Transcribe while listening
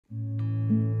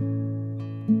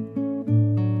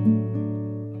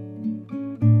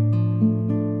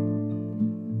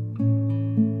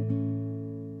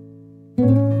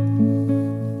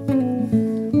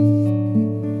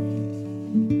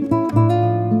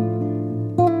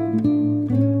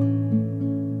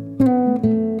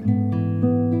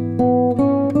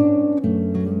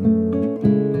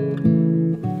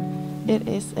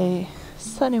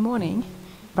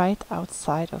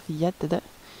outside of Gäddede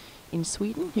in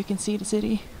Sweden. You can see the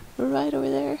city right over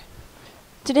there.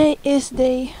 Today is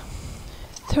day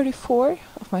 34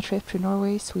 of my trip to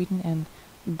Norway, Sweden and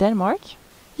Denmark.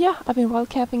 Yeah, I've been wild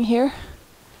camping here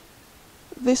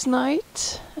this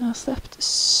night and I slept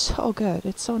so good.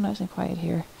 It's so nice and quiet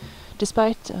here,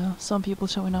 despite some people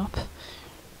showing up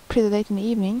pretty late in the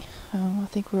evening. I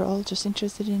think we're all just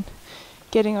interested in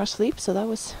getting our sleep, so that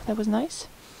was nice.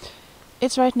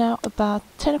 It's right now about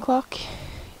 10 o'clock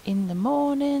in the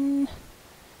morning.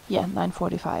 Yeah,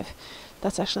 9:45.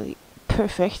 That's actually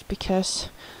perfect because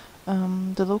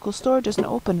the local store doesn't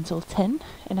open until 10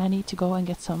 and I need to go and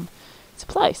get some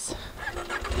supplies.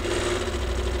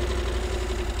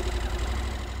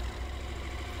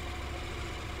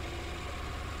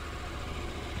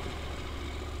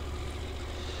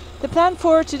 The plan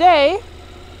for today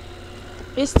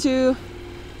is to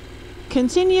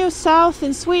continue south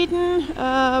in Sweden,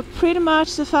 pretty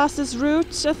much the fastest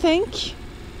route, I think.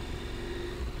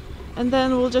 And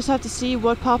then we'll just have to see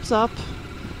what pops up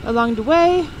along the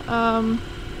way.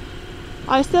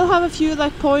 I still have a few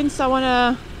points I want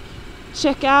to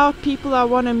check out, people I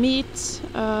want to meet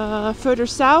further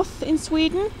south in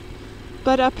Sweden.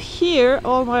 But up here,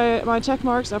 all my check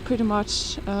marks are pretty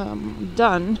much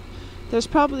done. There's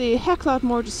probably a heck lot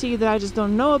more to see that I just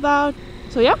don't know about.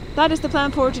 So yeah, that is the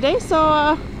plan for today.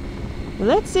 So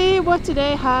let's see what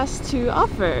today has to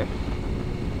offer.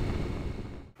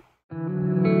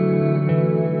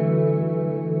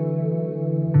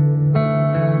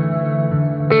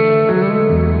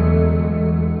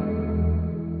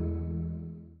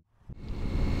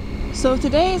 So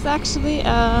today is actually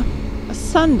a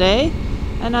Sunday,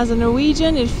 and as a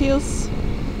Norwegian it feels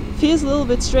a little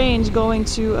bit strange going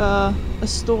to a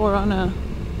store on a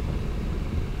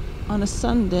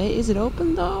Sunday. Is it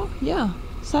open though? Yeah,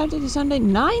 Saturday to Sunday,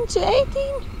 9 to 18?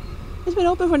 It's been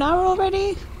open for an hour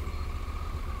already?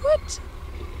 What?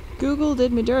 Google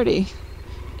did me dirty.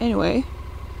 Anyway,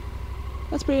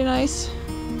 that's pretty nice.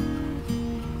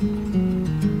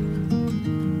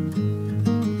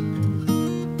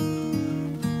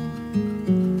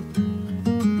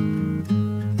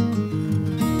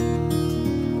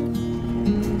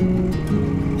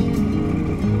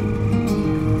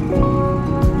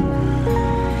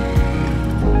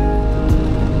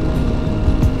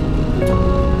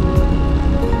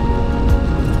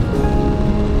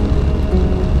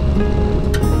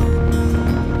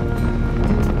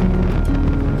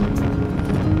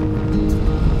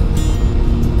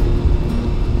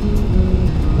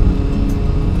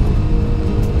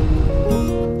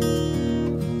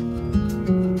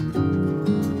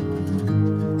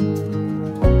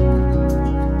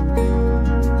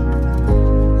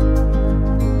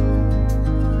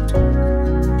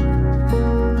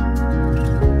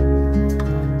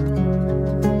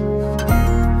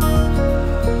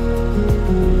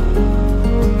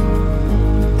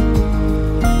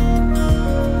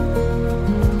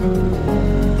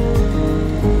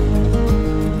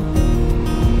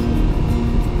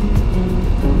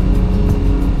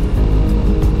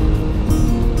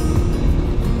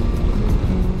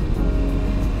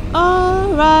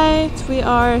 We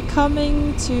are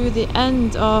coming to the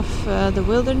end of the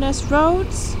wilderness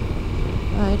roads.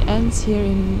 It ends here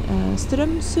in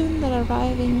Strömsund, and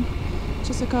arriving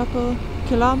just a couple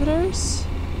kilometers.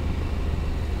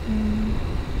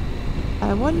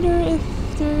 I wonder if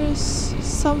there is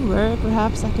somewhere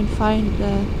perhaps I can find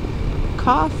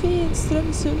coffee in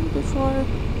Strömsund before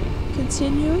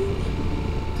continuing.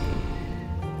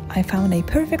 I found a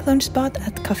perfect lunch spot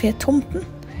at Café Tomten,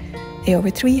 a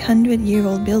over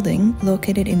 300-year-old building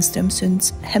located in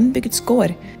Strömsund's Hembygd's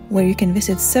Gård, where you can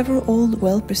visit several old,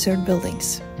 well-preserved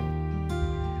buildings.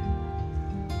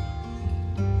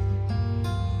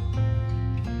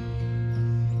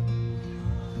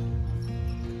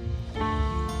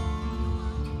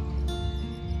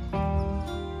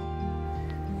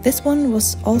 This one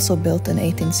was also built in the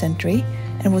 18th century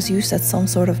and was used as some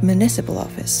sort of municipal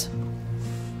office.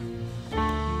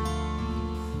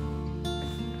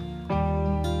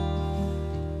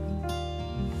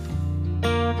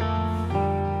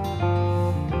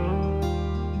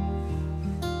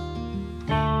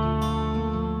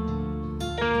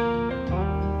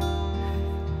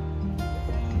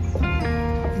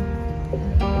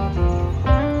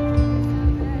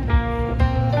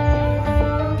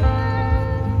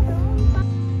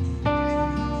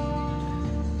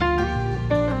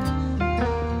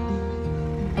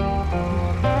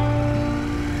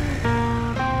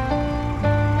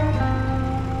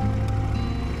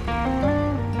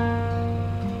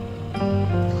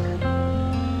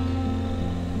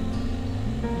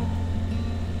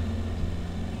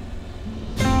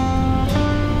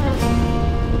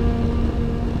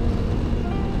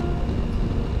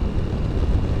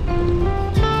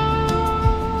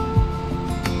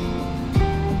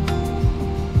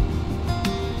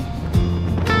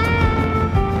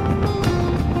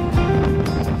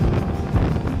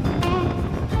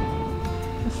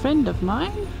 friend of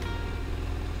mine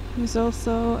who's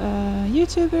also a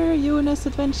YouTuber, USWE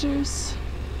Adventures,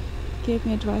 gave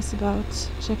me advice about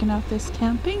checking out this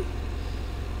camping.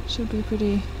 Should be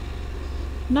pretty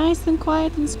nice and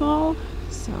quiet and small,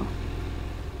 so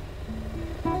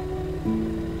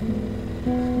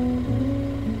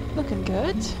looking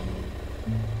good.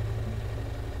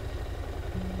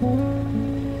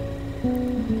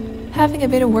 Having a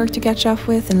bit of work to catch up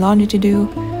with and laundry to do,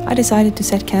 I decided to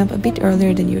set camp a bit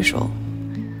earlier than usual.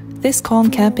 This calm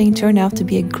camping turned out to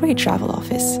be a great travel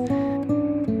office.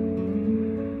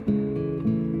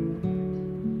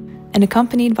 And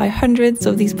accompanied by hundreds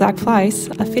of these black flies,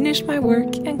 I finished my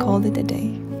work and called it a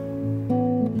day.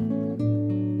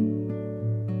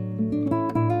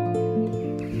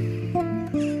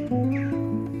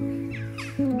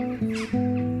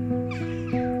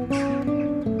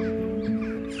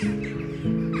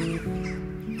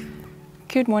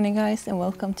 Good morning, guys, and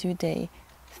welcome to day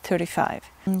 35.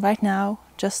 Right now,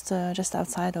 just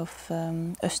outside of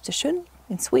Östersund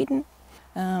in Sweden.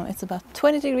 It's about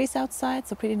 20 degrees outside,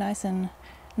 so pretty nice and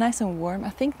warm. I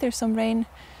think there's some rain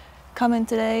coming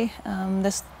today.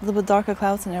 There's a little bit darker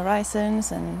clouds on the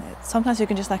horizons, and sometimes you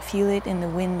can just like feel it in the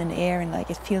wind and the air, and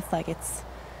like it feels like it's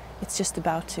just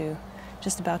about to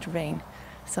rain.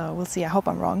 So we'll see. I hope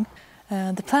I'm wrong.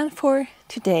 The plan for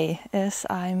today is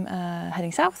I'm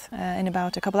heading south. In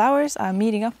about a couple hours, I'm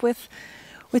meeting up with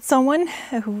someone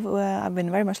who I've been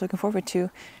very much looking forward to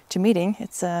meeting.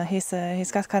 It's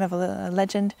he's got kind of a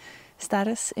legend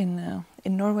status in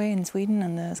Norway and Sweden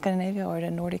and Scandinavia, or the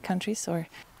Nordic countries. Or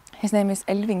his name is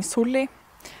Elving Solli,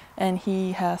 and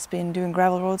he has been doing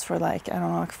gravel roads for like, I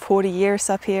don't know, like 40 years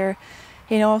up here.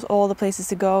 He knows all the places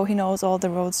to go. He knows all the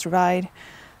roads to ride.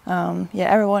 Yeah,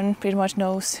 everyone pretty much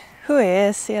knows who he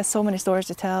is. He has so many stories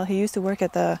to tell. He used to work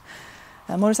at the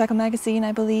motorcycle magazine,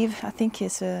 I believe. I think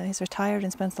he's retired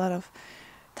and spends a lot of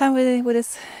time with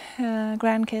his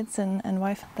grandkids and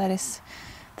wife. That is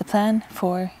the plan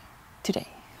for today.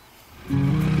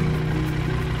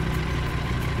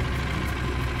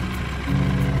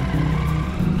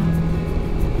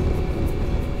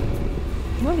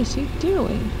 What is he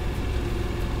doing?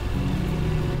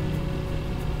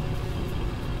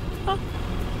 Huh.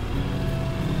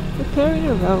 Repairing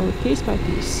a road piece by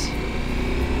piece.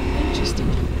 Interesting.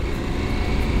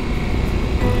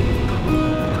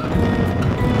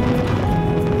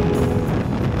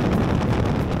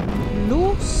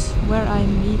 Rouge, where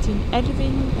I'm meeting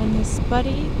Edwin and his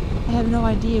buddy. I have no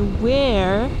idea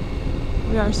where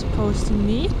we are supposed to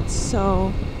meet,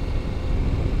 so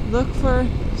look for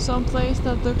some place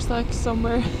that looks like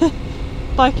somewhere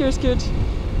bikers could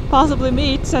possibly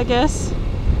meet, I guess.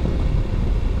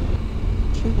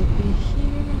 Could it be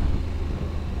here?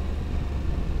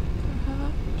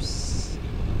 Perhaps.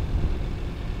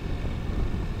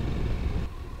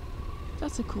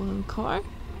 That's a cool little car.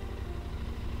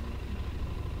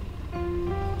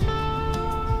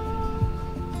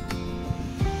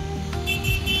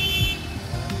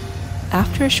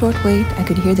 After a short wait, I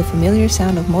could hear the familiar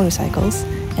sound of motorcycles,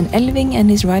 and Elving and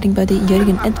his riding buddy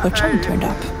Jørgen Edvardsson turned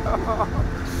up.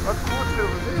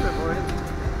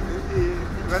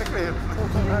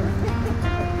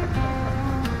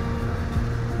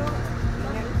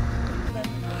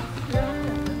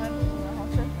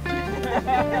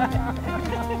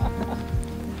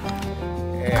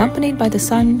 Accompanied by the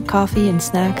sun, coffee and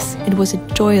snacks, it was a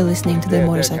joy listening to the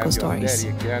motorcycle stories.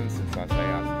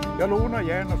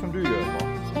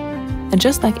 And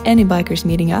just like any bikers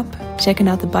meeting up, checking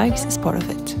out the bikes is part of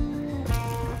it.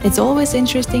 It's always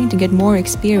interesting to get more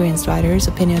experienced riders'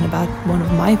 opinion about one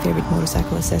of my favorite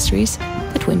motorcycle accessories,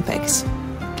 the twin pegs.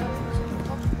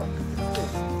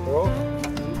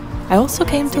 I also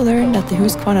came to learn that the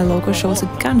Husqvarna logo shows a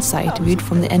gun sight viewed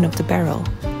from the end of the barrel.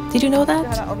 Did you know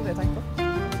that?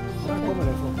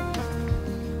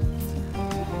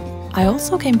 I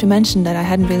also came to mention that I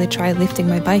hadn't really tried lifting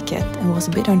my bike yet and was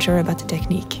a bit unsure about the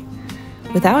technique.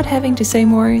 Without having to say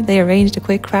more, they arranged a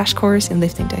quick crash course in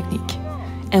lifting technique.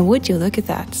 And would you look at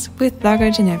that, with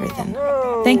luggage and everything.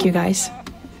 Thank you, guys.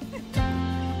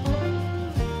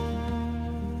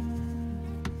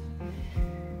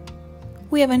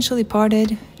 We eventually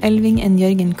parted, Elving and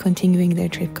Jørgen continuing their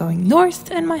trip going north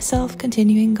and myself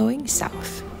continuing going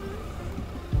south.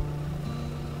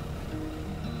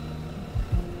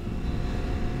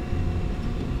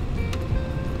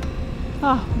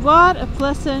 Ah, what a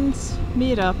pleasant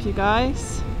meetup, you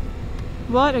guys.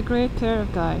 What a great pair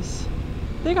of guys.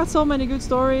 They got so many good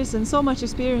stories and so much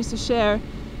experience to share.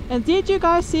 And did you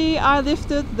guys see I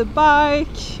lifted the bike?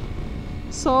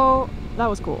 So that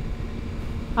was cool.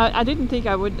 I didn't think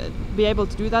I would be able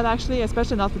to do that actually,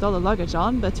 especially not with all the luggage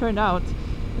on, but turned out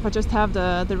if I just have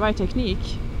the right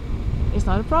technique, it's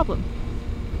not a problem.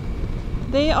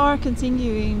 They are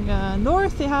continuing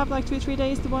north. They have like 2-3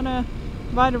 days they want to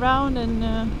ride around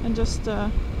and just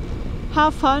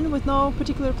have fun with no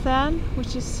particular plan,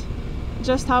 which is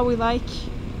just how we like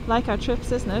our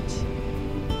trips, isn't it?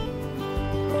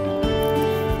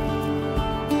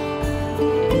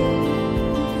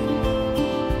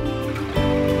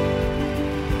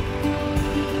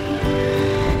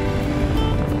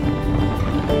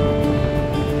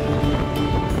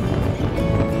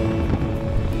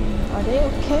 Are they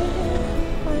okay,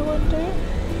 I wonder?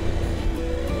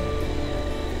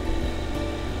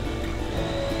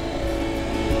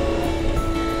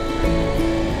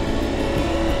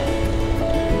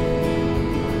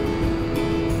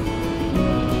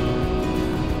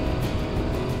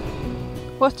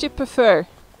 What do you prefer,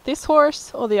 this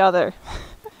horse or the other?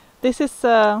 This is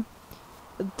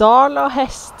Dala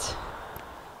hest,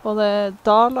 or the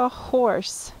Dala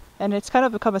horse, and it's kind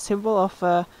of become a symbol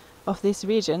of this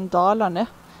region, Dalarne,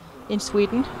 in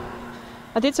Sweden.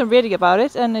 I did some reading about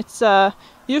it, and it's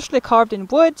usually carved in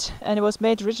wood, and it was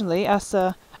made originally as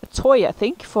a toy, I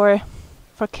think, for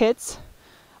kids.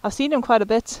 I've seen them quite a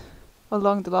bit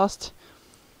along the last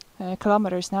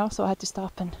kilometers now, so I had to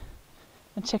stop and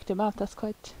check them out. That's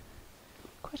quite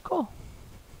cool.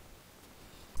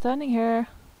 Standing here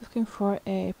looking for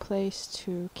a place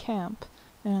to camp,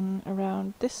 and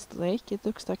around this lake it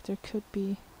looks like there could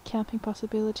be camping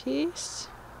possibilities.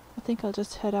 I think I'll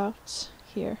just head out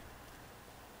here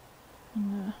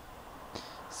and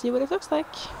see what it looks like.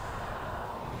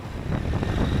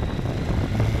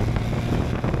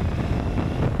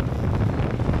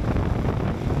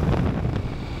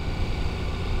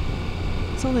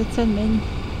 It's only 10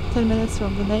 minutes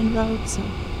from the main road, so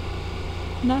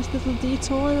nice little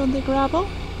detour on the gravel.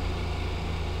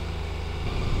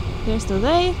 There's the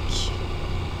lake.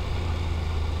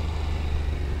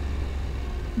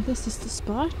 This is the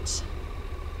spot.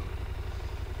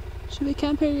 Should we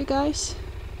camp here, you guys?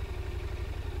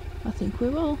 I think we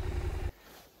will.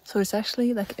 So it's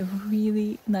actually like a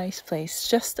really nice place,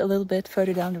 just a little bit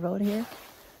further down the road here.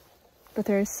 But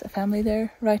there's a family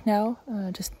there right now,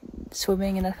 just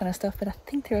swimming and that kind of stuff, but I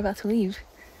think they're about to leave.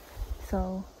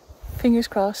 So fingers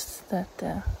crossed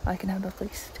that I can have that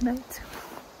place tonight.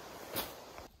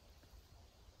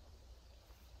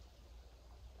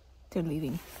 They're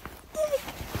leaving.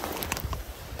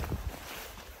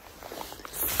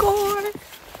 Score!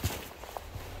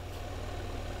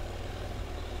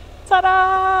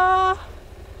 Ta-da!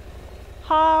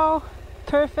 How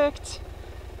perfect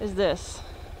is this?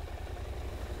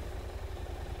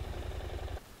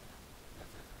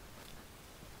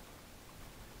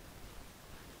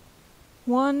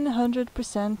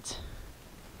 %100%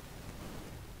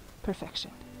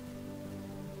 perfection.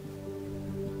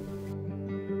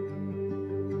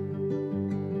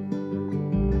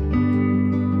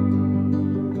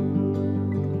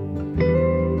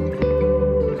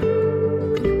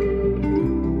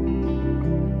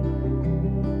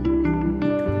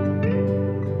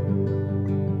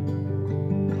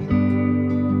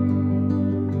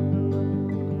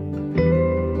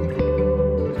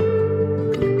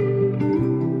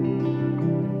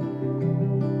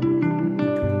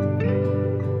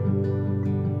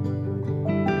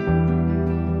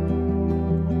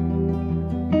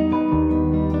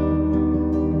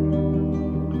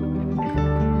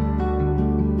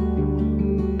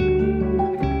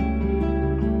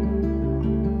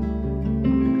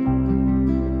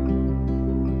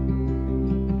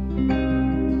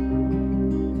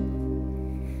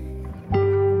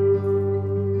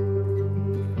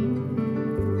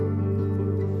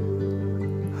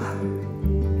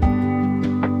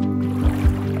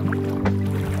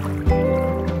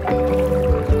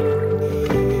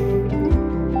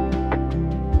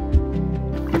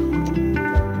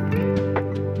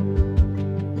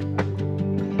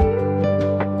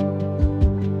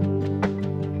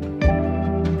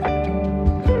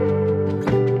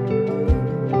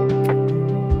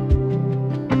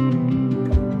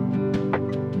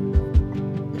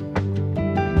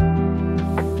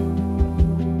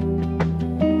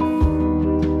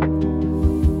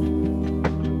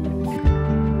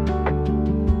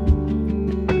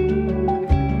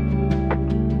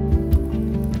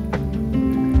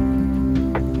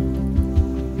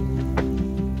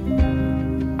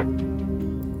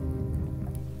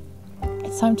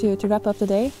 Time to wrap up the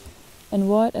day, and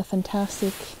what a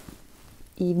fantastic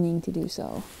evening to do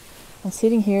so. I'm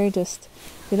sitting here just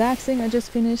relaxing. I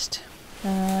just finished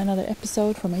another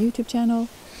episode for my YouTube channel,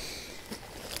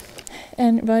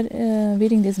 and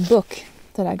reading this book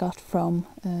that I got from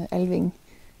Elving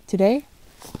today.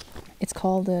 It's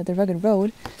called The Rugged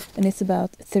Road, and it's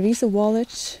about Theresa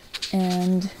Wallich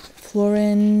and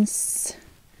Florence,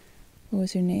 what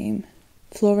was her name?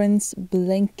 Florence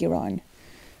Blenkiron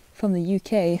from the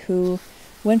UK, who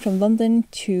went from London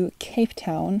to Cape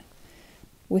Town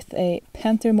with a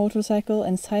Panther motorcycle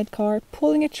and sidecar,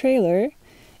 pulling a trailer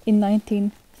in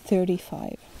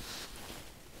 1935.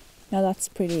 Now that's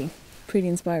pretty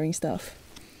inspiring stuff.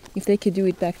 If they could do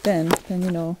it back then,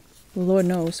 you know, Lord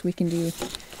knows we can do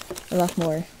a lot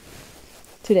more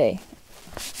today.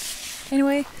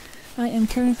 Anyway, I am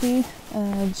currently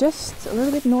just a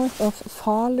little bit north of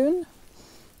Falun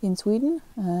in Sweden,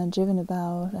 driven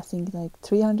about, I think, like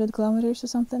 300 kilometers or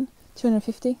something,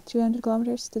 250, 300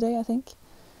 kilometers today, I think.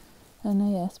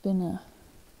 And yeah, it's been a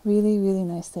really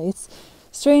nice day. It's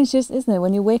strange, just isn't it,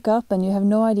 when you wake up and you have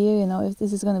no idea, you know, if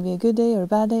this is going to be a good day or a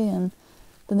bad day, and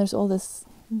then there's all this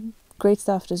great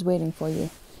stuff just waiting for you.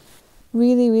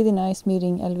 Really nice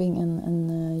meeting Elving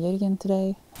and Jørgen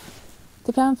today.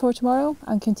 The plan for tomorrow,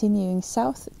 I'm continuing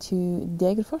south to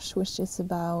Degerfors, which is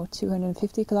about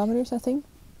 250 kilometers, I think.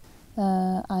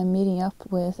 I'm meeting up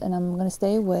with, and I'm going to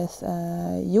stay with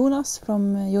Jonas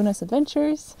from Jonas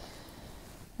Adventures.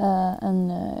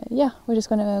 Yeah, we're just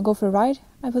going to go for a ride,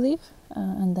 I believe.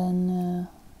 And then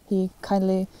he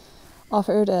kindly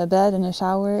offered a bed and a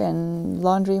shower and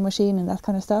laundry machine and that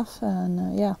kind of stuff.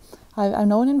 And yeah, I've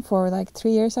known him for like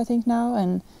 3 years, I think now.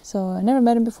 And so I never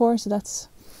met him before, so that's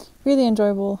really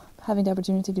enjoyable having the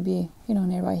opportunity to be, you know,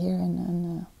 nearby here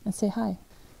and say hi.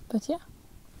 But yeah,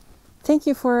 thank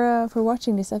you for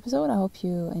watching this episode. I hope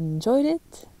you enjoyed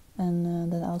it,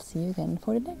 and then I'll see you again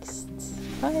for the next.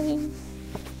 Bye!